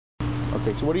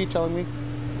Okay, so what are you telling me?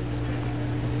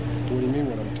 What do you mean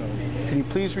what I'm telling you? Can you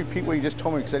please repeat what you just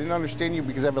told me? Because I didn't understand you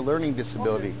because I have a learning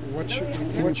disability. What's your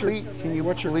question?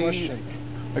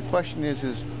 My question is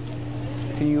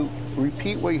can you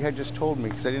repeat what you had just told me?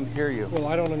 Because I didn't hear you. Well,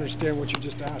 I don't understand what you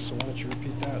just asked, so why don't you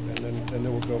repeat that, and then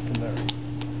we'll go from there.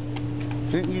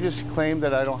 Didn't you just claim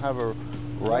that I don't have a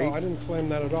right? No, I didn't claim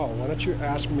that at all. Why don't you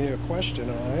ask me a question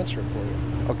and I'll answer it for you.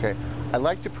 Okay. I'd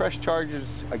like to press charges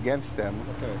against them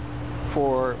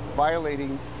for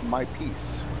violating my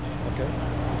peace. Okay.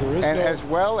 As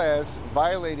well as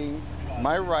violating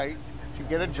my right to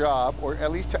get a job or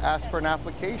at least to ask for an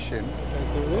application.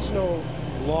 Okay. There is no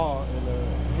law in the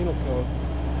penal code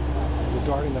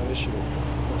regarding that issue.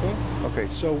 Okay? Okay.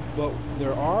 So, but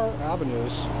there are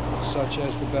avenues such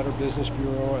as the Better Business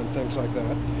Bureau and things like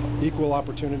that, equal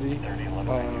opportunity.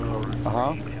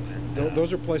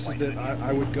 Those are places that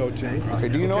I would go to. Okay.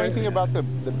 Do you know anything about the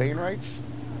Bain rights?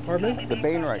 Pardon me? The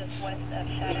Bain rights.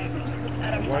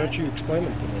 Why don't you explain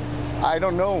them to me? I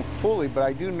don't know fully, but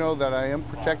I do know that I am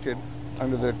protected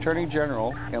under the Attorney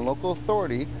General and local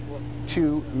authority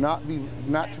to not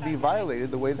to be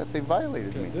violated the way that they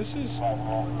violated me. This is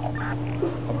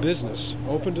a business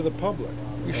open to the public.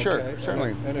 Sure,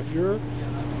 certainly. And if you're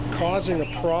causing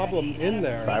a problem in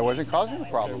there, I wasn't causing a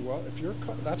problem. Okay, well, if you're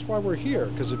that's why we're here.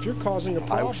 Because if you're causing a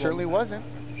problem, I certainly wasn't.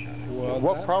 Well,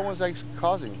 what problem was I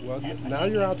causing? Well, now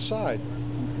you're outside.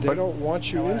 They don't want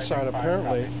you inside,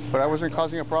 apparently. But I wasn't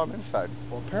causing a problem inside.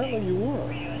 Well, apparently you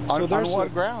were. On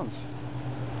what grounds?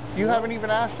 You haven't even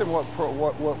asked them what.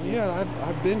 Yeah,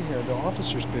 I've been here. The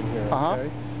officer's been here. Okay.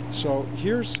 So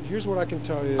here's what I can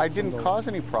tell you. I didn't cause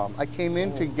any problem. I came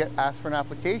in to ask for an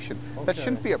application. That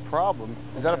shouldn't be a problem.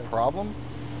 Is that a problem?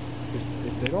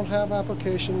 If they don't have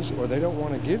applications or they don't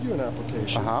want to give you an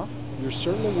application, you're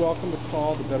certainly welcome to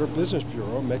call the Better Business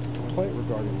Bureau and make a complaint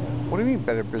regarding that. What do you mean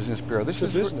Better Business Bureau? This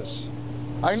is business.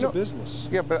 I know. It's a business.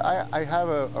 Yeah, but I have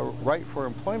a right for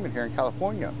employment here in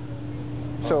California.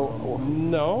 So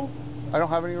no. I don't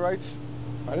have any rights?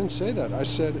 I didn't say that. I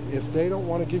said if they don't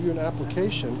want to give you an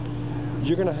application,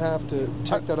 you're going to have to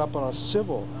take that up on a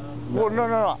civil matter. Well,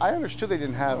 no. I understood they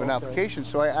didn't have an application,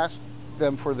 so I asked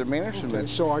them for their management. Okay.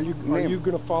 So are you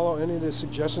going to follow any of the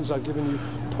suggestions I've given you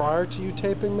prior to you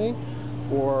taping me?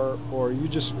 Or you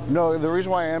just... No, the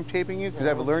reason why I am taping you is because I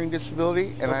have a learning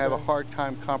disability and I have a hard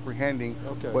time comprehending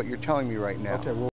what you're telling me right now. Okay, well,